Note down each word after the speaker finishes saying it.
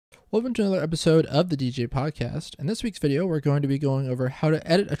Welcome to another episode of the DJ Podcast. In this week's video, we're going to be going over how to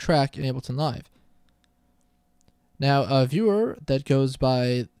edit a track in Ableton Live. Now, a viewer that goes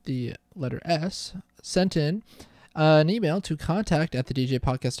by the letter S sent in an email to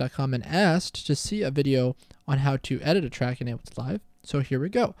contact@thedjpodcast.com and asked to see a video on how to edit a track in Ableton Live. So here we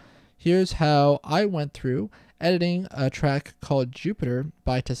go. Here's how I went through editing a track called Jupiter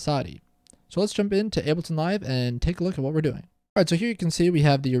by Tassadi. So let's jump into Ableton Live and take a look at what we're doing. Alright, so here you can see we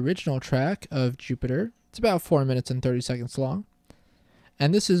have the original track of Jupiter. It's about 4 minutes and 30 seconds long.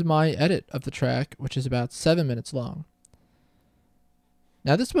 And this is my edit of the track, which is about 7 minutes long.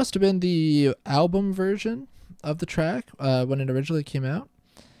 Now this must have been the album version of the track when it originally came out.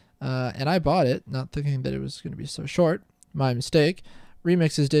 And I bought it, not thinking that it was going to be so short. My mistake.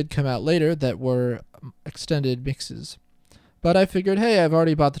 Remixes did come out later that were extended mixes. But I figured, hey, I've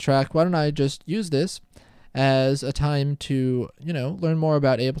already bought the track. Why don't I just use this as a time to, learn more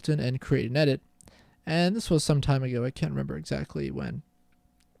about Ableton and create an edit. And this was some time ago. I can't remember exactly when.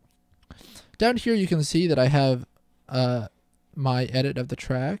 Down here you can see that I have my edit of the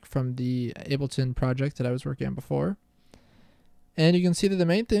track from the Ableton project that I was working on before. And you can see that the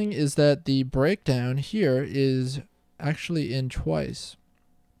main thing is that the breakdown here is actually in twice.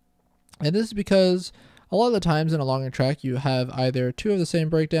 And this is because a lot of the times in a longer track you have either two of the same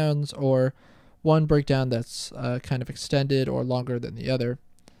breakdowns or one breakdown that's kind of extended or longer than the other.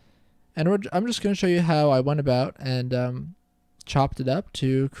 And I'm just going to show you how I went about and chopped it up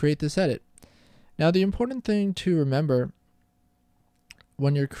to create this edit. Now the important thing to remember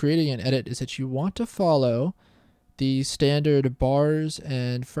when you're creating an edit is that you want to follow the standard bars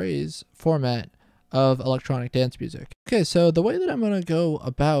and phrase format of electronic dance music. Okay, so the way that I'm going to go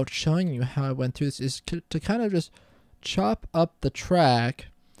about showing you how I went through this is to kind of just chop up the track.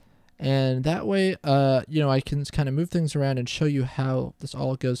 And that way, I can kind of move things around and show you how this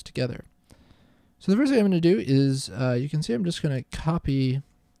all goes together. So the first thing I'm going to do is, you can see I'm just going to copy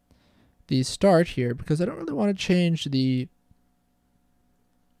the start here because I don't really want to change the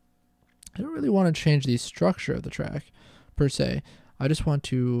structure of the track per se. I just want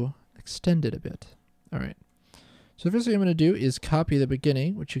to extend it a bit. All right. So the first thing I'm going to do is copy the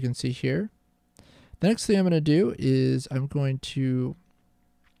beginning, which you can see here. The next thing I'm going to do is I'm going to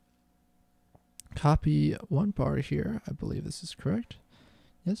copy one bar here. I believe this is correct.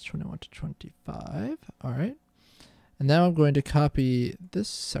 Yes, 21 to 25. All right. And now I'm going to copy this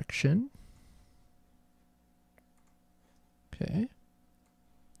section. Okay.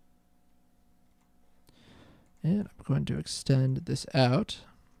 And I'm going to extend this out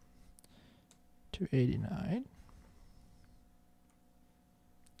to 89.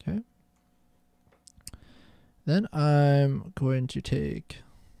 Okay. Then I'm going to take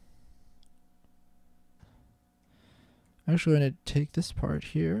this part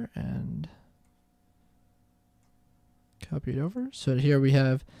here and copy it over. So here we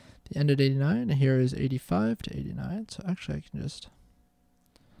have the end at 89, and here is 85 to 89. So actually I can just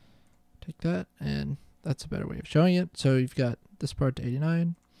take that, and that's a better way of showing it. So you've got this part to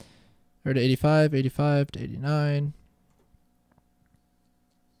 89, or to 85, 85 to 89.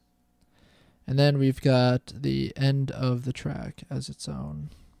 And then we've got the end of the track as its own.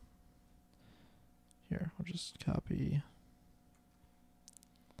 Here, I'll just copy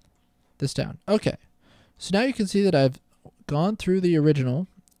this down. Okay, so now you can see that I've gone through the original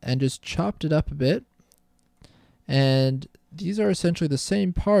and just chopped it up a bit. And these are essentially the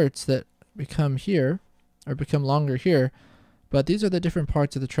same parts that become here, or become longer here, but these are the different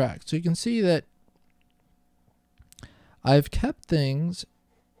parts of the track. So you can see that I've kept things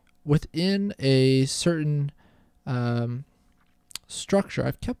within a certain structure.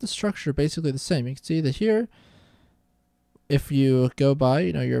 I've kept the structure basically the same. You can see that here, if you go by,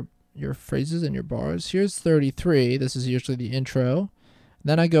 your phrases and your bars, here's 33. This is usually the intro.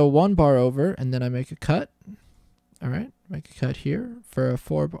 Then I go one bar over, and then I make a cut. All right, make a cut here for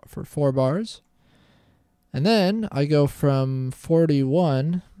four bars. And then I go from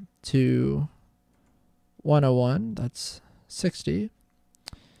 41 to 101. That's 60.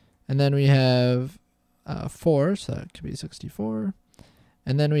 And then we have 4, so that could be 64.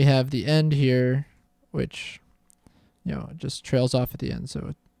 And then we have the end here, which, just trails off at the end.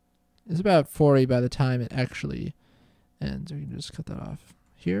 So it's about 40 by the time it actually ends. We can just cut that off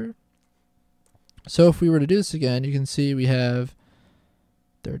here. So if we were to do this again, you can see we have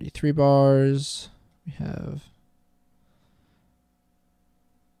 33 bars. We have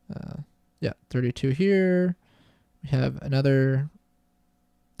 32 here. We have another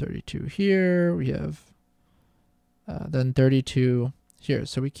 32 here. We have then 32 here.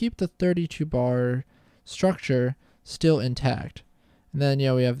 So we keep the 32 bar structure still intact. And then,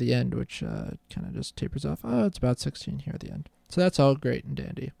 we have the end, which kind of just tapers off. Oh, it's about 16 here at the end. So that's all great and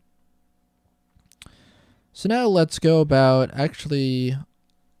dandy. So now let's go about actually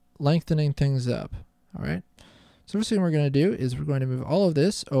lengthening things up. All right. So first thing we're going to do is we're going to move all of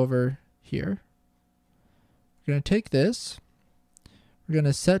this over here. We're going to take this. We're going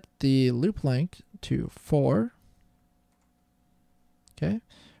to set the loop length to 4. Okay.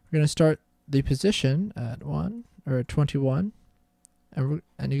 We're going to start the position at 1 or at 21.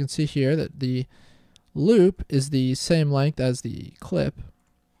 And you can see here that the loop is the same length as the clip.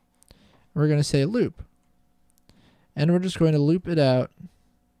 We're going to say loop. And we're just going to loop it out.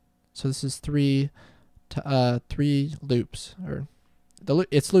 So this is 3 loops, or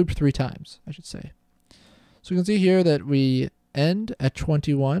it's looped 3 times, I should say. So you can see here that we end at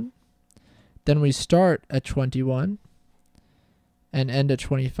 21, then we start at 21, and end at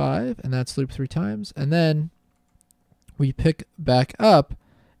 25, and that's looped 3 times, and then we pick back up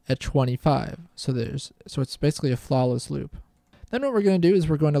at 25. So it's basically a flawless loop. Then what we're going to do is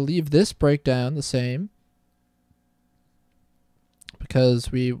we're going to leave this breakdown the same,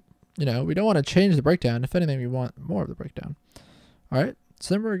 because we don't want to change the breakdown. If anything, we want more of the breakdown. All right.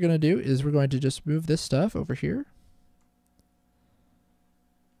 So then what we're going to do is we're going to just move this stuff over here.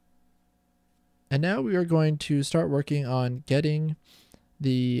 And now we are going to start working on getting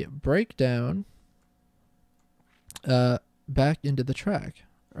the breakdown back into the track,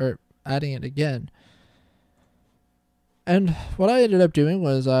 or adding it again. And what I ended up doing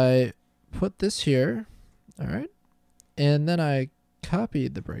was I put this here, all right, and then I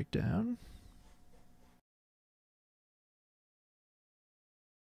copied the breakdown.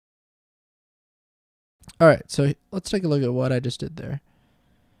 All right, so let's take a look at what I just did there.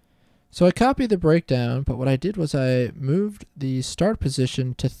 So I copied the breakdown, but what I did was I moved the start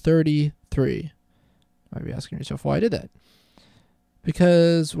position to 33. You might be asking yourself why I did that.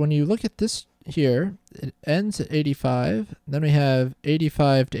 Because when you look at this here, it ends at 85. Then we have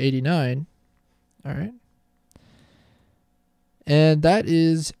 85 to 89. All right. And that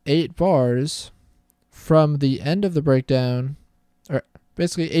is 8 bars from the end of the breakdown, or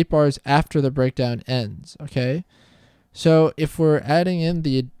basically 8 bars after the breakdown ends. Okay. So if we're adding in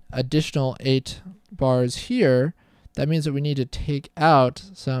the additional 8 bars here, that means that we need to take out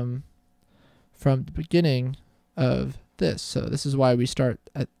some from the beginning of this. So this is why we start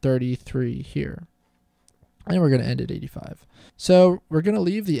at 33 here. And we're going to end at 85. So we're going to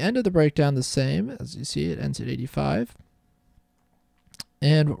leave the end of the breakdown the same. As you see, it ends at 85.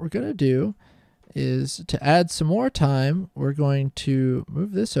 And what we're going to do is, to add some more time, we're going to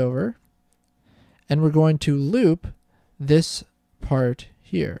move this over, and we're going to loop this part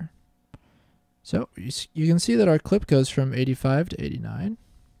here. So you can see that our clip goes from 85 to 89.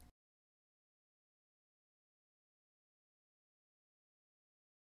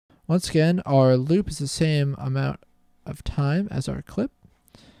 Once again, our loop is the same amount of time as our clip.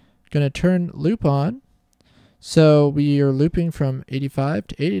 Going to turn loop on. So we are looping from 85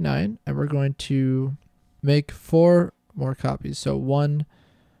 to 89, and we're going to make 4 more copies. So one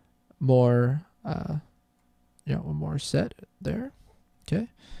more, one more set there. Okay.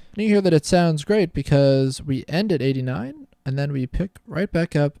 And you hear that it sounds great because we end at 89, and then we pick right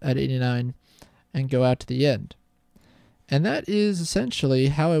back up at 89 and go out to the end. And that is essentially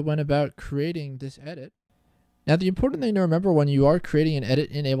how I went about creating this edit. Now, the important thing to remember when you are creating an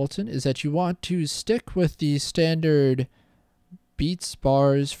edit in Ableton is that you want to stick with the standard beats,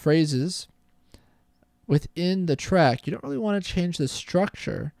 bars, phrases within the track. You don't really want to change the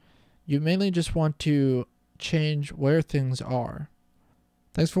structure. You mainly just want to change where things are.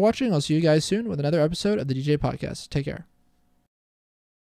 Thanks for watching. I'll see you guys soon with another episode of the DJ Podcast. Take care.